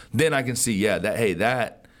 then I can see,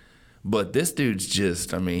 that. But this dude's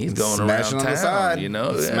just, I mean, he's going Smashing around on the town, side.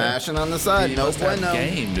 Smashing on the side. He No must have bueno.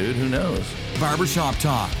 game, dude. Who knows? Barbershop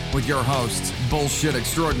Talk with your hosts, bullshit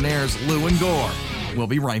extraordinaires Lou and Gore. We'll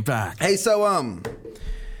be right back. Hey, so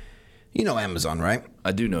you know Amazon, right?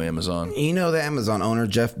 I do know Amazon. You know the Amazon owner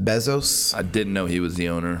Jeff Bezos. I didn't know he was the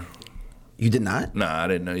owner. You did not? Nah, I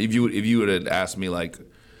didn't know. If you would have asked me like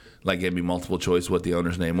gave me multiple choice what the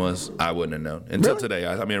owner's name was, I wouldn't have known until Really? today.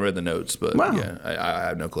 I read the notes, but Wow. yeah, I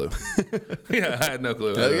had no clue. Yeah, I had no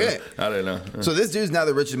clue. Okay. I didn't know. So this dude's now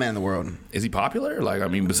the richest man in the world. Is he popular? Like, I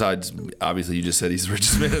mean, besides obviously you just said he's the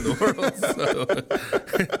richest man in the world.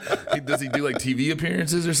 So. Does he do like TV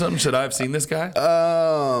appearances or something? Should I have seen this guy?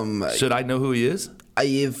 Should I know who he is?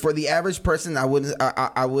 For the average person, I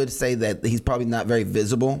would say that he's probably not very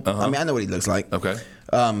visible. I mean, I know what he looks like. Okay.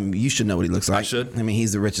 You should know what he looks like. I should. I mean,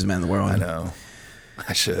 he's the richest man in the world. I know.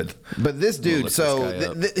 I should. But this dude, look so this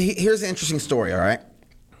guy up. here's an interesting story. All right.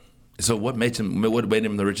 So what made him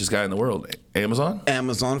the richest guy in the world? Amazon?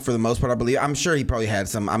 Amazon, for the most part, I believe. I'm sure he probably had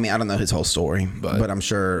some. I mean, I don't know his whole story, but I'm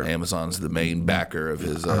sure Amazon's the main backer of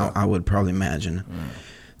his. I would probably imagine.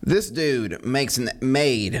 This dude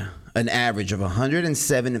made an average of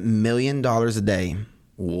 $107 million a day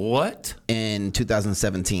What? in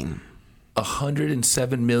 2017.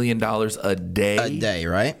 $107 million a day? A day,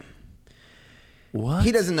 right? What?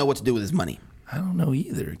 He doesn't know what to do with his money. I don't know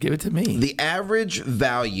either. Give it to me. The average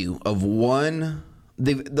value of $1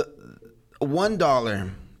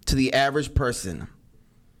 to the average person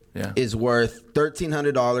yeah. is worth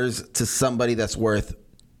 $1,300 to somebody that's worth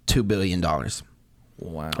 $2 billion.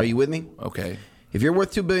 Wow. Are you with me? Okay. If you're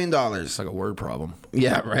worth $2 billion, It's like a word problem.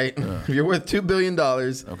 yeah, right. If you're worth $2 billion,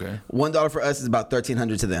 Okay. $1 for us is about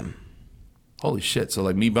 $1,300 to them. Holy shit. So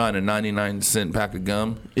like me buying a 99-cent pack of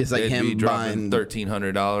gum, It's like they'd him be dropping buying-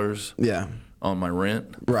 $1,300 Yeah, on my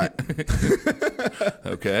rent. right.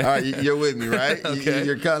 Okay. All right, you're with me, right? Okay.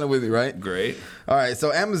 You're kind of with me, right? Great. All right,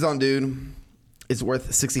 so Amazon, dude, is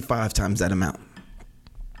worth 65 times that amount.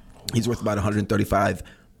 He's worth about $135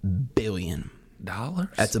 billion.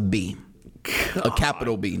 That's a B. A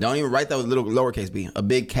capital B. Don't even write that with a little lowercase b. A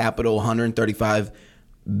big capital 135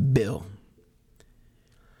 bill.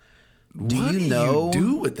 What do you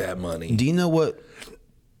do with that money? Do you know what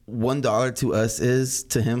 $1 to us is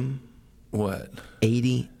to him? What?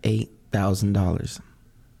 $88,000.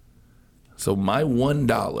 So my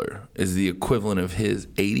 $1 is the equivalent of his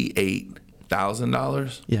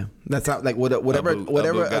 $88,000? Yeah, that's not like whatever A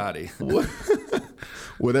Bugatti.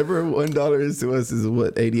 whatever $1 is to us is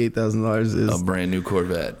what $88,000 is. A brand new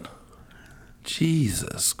Corvette.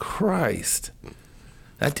 Jesus Christ.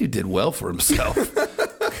 That dude did well for himself.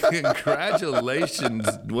 Congratulations.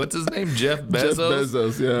 What's his name? Jeff Bezos? Jeff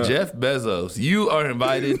Bezos, yeah. Jeff Bezos. You are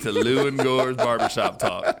invited to Lou and Gore's Barbershop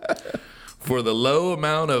Talk for the low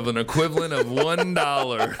amount of an equivalent of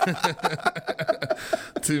 $1.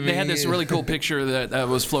 To me. They had this really cool picture that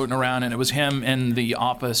was floating around, and it was him in the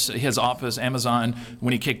office, his office, Amazon,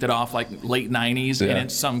 when he kicked it off, like late 90s, and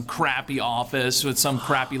it's some crappy office with some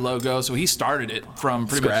crappy logo. So he started it from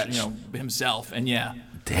pretty much, himself, and yeah.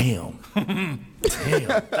 Damn.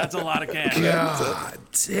 That's a lot of cash. God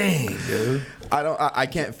dang, dude. I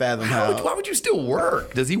can't fathom how. Why would you still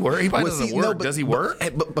work? Does he work? He probably doesn't work. Does he work?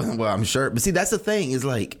 Well, I'm sure. But see, that's the thing is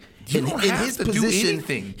like, in his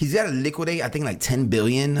position, he's got to liquidate, I think, like $10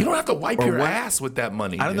 billion. You don't have to wipe your ass with that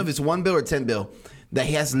money. I don't know if it's $1 bill or $10 bill that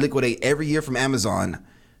he has to liquidate every year from Amazon.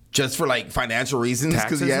 Just for like financial reasons,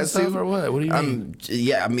 because he has to, or what? What do you mean?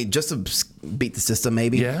 Yeah, I mean just to beat the system,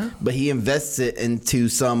 maybe. Yeah. But he invests it into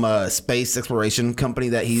some space exploration company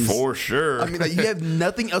that he's for sure. I mean, like, you have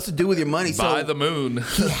nothing else to do with your money. Buy the moon.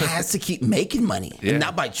 He has to keep making money, and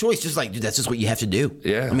not by choice. Just like, dude, that's just what you have to do.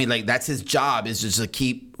 Yeah. I mean, like, that's his job, is just to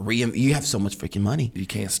keep You have so much freaking money. You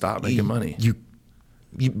can't stop making money. You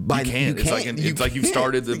can't. It's like you've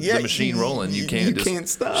started the machine rolling. You can't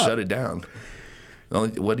stop. Shut it down.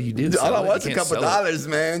 What do you do? All I want is a couple dollars,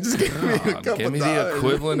 man. Just give me a couple dollars. Give me the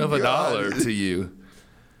equivalent of $1 to you.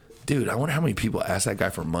 Dude, I wonder how many people ask that guy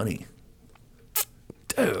for money.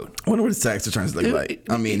 Dude. I wonder what his tax returns look like.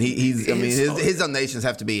 I mean, his donations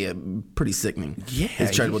have to be pretty sickening. Yeah.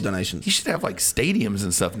 His charitable donations. He should have like stadiums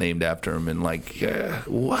and stuff named after him and like,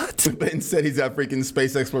 what? But instead he's got freaking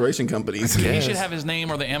space exploration companies. He should have his name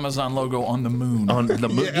or the Amazon logo on the moon. On the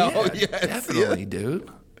moon? Yeah, oh, yes, definitely, dude.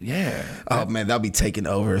 Yeah. Oh, man, that'll be taken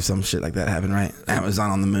over if some shit like that happened, right? Amazon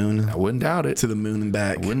on the moon. I wouldn't doubt it. To the moon and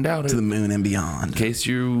back. I wouldn't doubt it. To the moon and beyond. In case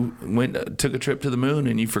you took a trip to the moon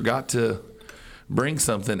and you forgot to bring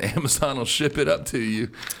something, Amazon will ship it up to you.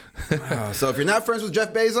 So if you're not friends with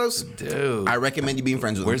Jeff Bezos, dude, I recommend you being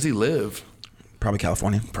friends with him. Where's he live? Probably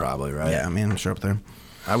California. Probably, right? Yeah, I mean, I'm sure up there.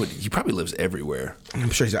 He probably lives everywhere. I'm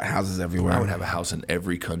sure he's got houses everywhere. I would have a house in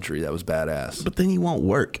every country. That was badass. But then he won't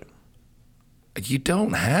work. You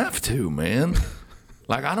don't have to, man.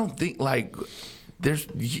 Like, I don't think, like,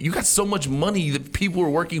 you got so much money that people are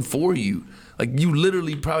working for you. Like, you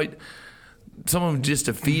literally probably, some of them just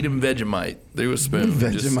to feed him Vegemite. They would spend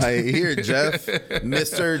Vegemite. Here, Jeff.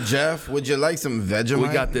 Mr. Jeff, would you like some Vegemite?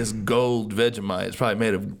 We got this gold Vegemite. It's probably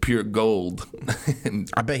made of pure gold.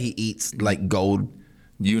 I bet he eats, like, gold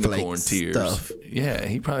unicorn tears. Stuff. Yeah,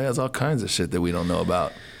 he probably has all kinds of shit that we don't know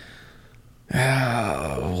about.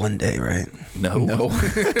 One day, right? No.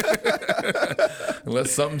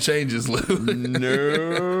 Unless something changes, Lou.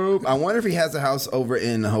 Nope. I wonder if he has a house over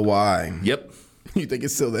in Hawaii. Yep. You think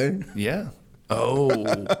it's still there? Yeah. Oh.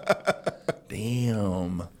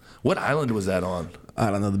 Damn. What island was that on?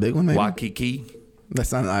 I don't know. The big one, maybe? Waikiki?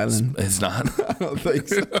 That's not an island. It's not? I don't think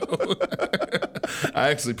so. I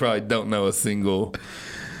actually probably don't know a single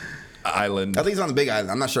island. I think it's on the Big Island.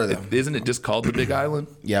 I'm not sure, though. Isn't it just called the Big Island?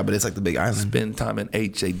 Yeah, but it's like the Big Island. Spend time in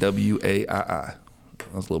Hawaii. That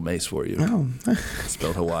was a little mace for you. Oh.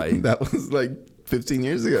 Spelled Hawaii. That was like 15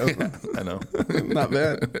 years ago. I know. Not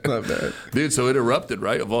bad. Not bad. Dude, so it erupted,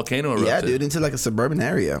 right? A volcano erupted. Yeah, dude, into like a suburban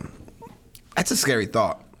area. That's a scary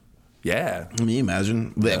thought. Yeah. I mean,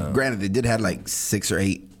 imagine. Granted, they did have like 6 or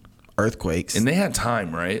 8 earthquakes. And they had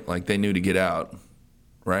time, right? Like they knew to get out,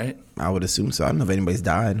 right? I would assume so. I don't know if anybody's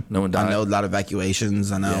died. No one died. I know a lot of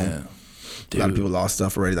evacuations. I know a lot of people lost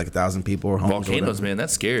stuff already, like 1,000 people. Or volcanoes, man,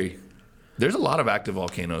 that's scary. There's a lot of active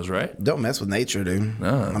volcanoes, right? Don't mess with nature, dude.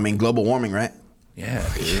 I mean, global warming, right? Yeah,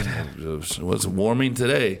 dude. What's warming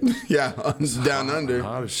today? Yeah, down under.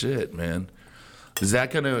 Hot as shit, man. Is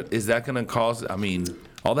that gonna cause? I mean,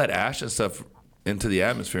 all that ash and stuff into the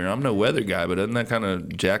atmosphere. I'm no weather guy, but doesn't that kind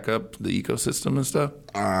of jack up the ecosystem and stuff?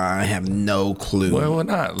 I have no clue. Well, why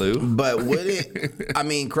not, Lou? But would it? I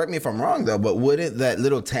mean, correct me if I'm wrong though. But wouldn't that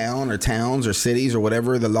little town or towns or cities or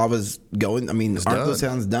whatever the lava's going? I mean, aren't those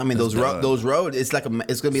towns done? I mean, those roads. It's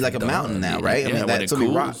gonna be like a mountain now, right? Yeah, I mean, that's gonna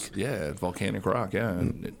be rock. Yeah, volcanic rock. Yeah,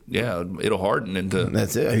 yeah, it'll harden into.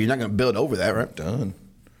 That's it. You're not gonna build over that, right? Done.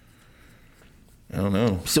 I don't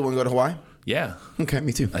know. Still want to go to Hawaii? Yeah. Okay,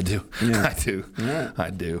 me too. I do. Yeah. I do. Yeah. I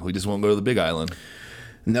do. We just won't go to the Big Island.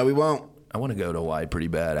 No, we won't. I want to go to Hawaii pretty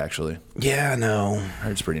bad, actually. Yeah, I know. I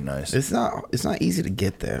heard it's pretty nice. It's not easy to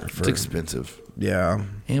get there. It's expensive. Yeah.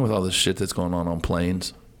 And with all this shit that's going on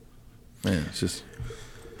planes. Man, it's just.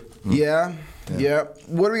 Yeah.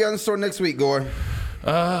 What do we got in store next week, Gore?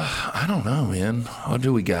 I don't know, man. What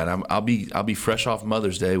do we got? I'll be fresh off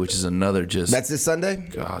Mother's Day, which is another just. That's this Sunday.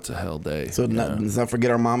 God, it's a hell day. So let's not forget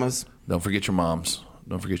our mamas. Don't forget your moms.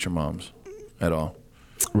 Don't forget your moms at all.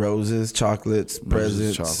 Roses, chocolates,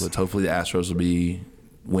 presents. Chocolates. Hopefully the Astros will be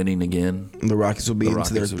winning again. The Rockets will be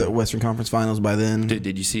into their Western Conference Finals by then.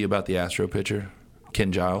 Did you see about the Astro pitcher,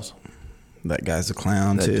 Ken Giles? That guy's a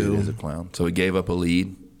clown, That too. dude is a clown. So he gave up a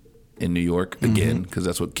lead in New York again, because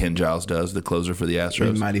that's what Ken Giles does, the closer for the Astros.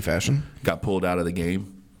 In mighty fashion. Got pulled out of the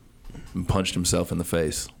game and punched himself in the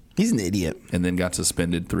face. He's an idiot. And then got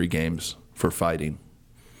suspended 3 games for fighting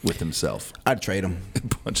with himself. I'd trade him.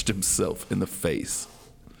 And punched himself in the face.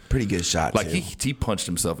 Pretty good shot, Like too. he punched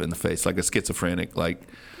himself in the face like a schizophrenic, like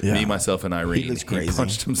Yeah. me, myself, and Irene. He looks crazy.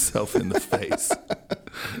 Punched himself in the face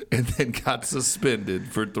and then got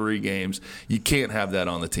suspended for 3 games. You can't have that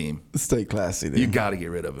on the team. Stay classy, then. You got to get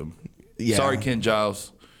rid of him. Yeah. Sorry, Ken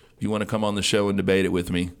Giles. If you want to come on the show and debate it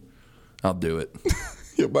with me, I'll do it.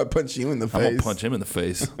 He'll might punch you in the face. I'm going to punch him in the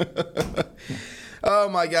face. Oh,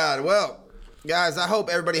 my God. Well, guys, I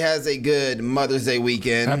hope everybody has a good Mother's Day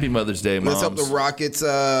weekend. Happy Mother's Day, Let's moms. hope the Rockets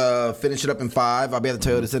finish it up in 5. I'll be at the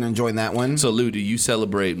Toyota Center enjoying that one. So, Lou, do you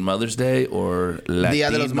celebrate Mother's Day or Latino?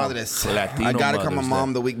 Dia de los Madres. Latino I got to call my Mother's mom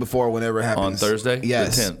Day? the week before whenever it happens. On Thursday?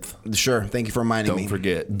 Yes. The 10th. Sure. Thank you for reminding me. Don't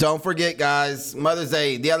forget. Don't forget, guys. Mother's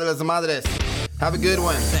Day. Dia de las Madres. Have a good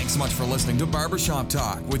one. Thanks so much for listening to Barbershop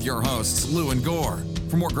Talk with your hosts, Lou and Gore.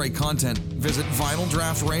 For more great content, visit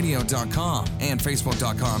vinyldraftradio.com and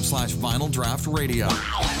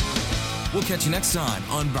facebook.com/vinyldraftradio. We'll catch you next time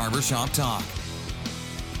on Barbershop Talk.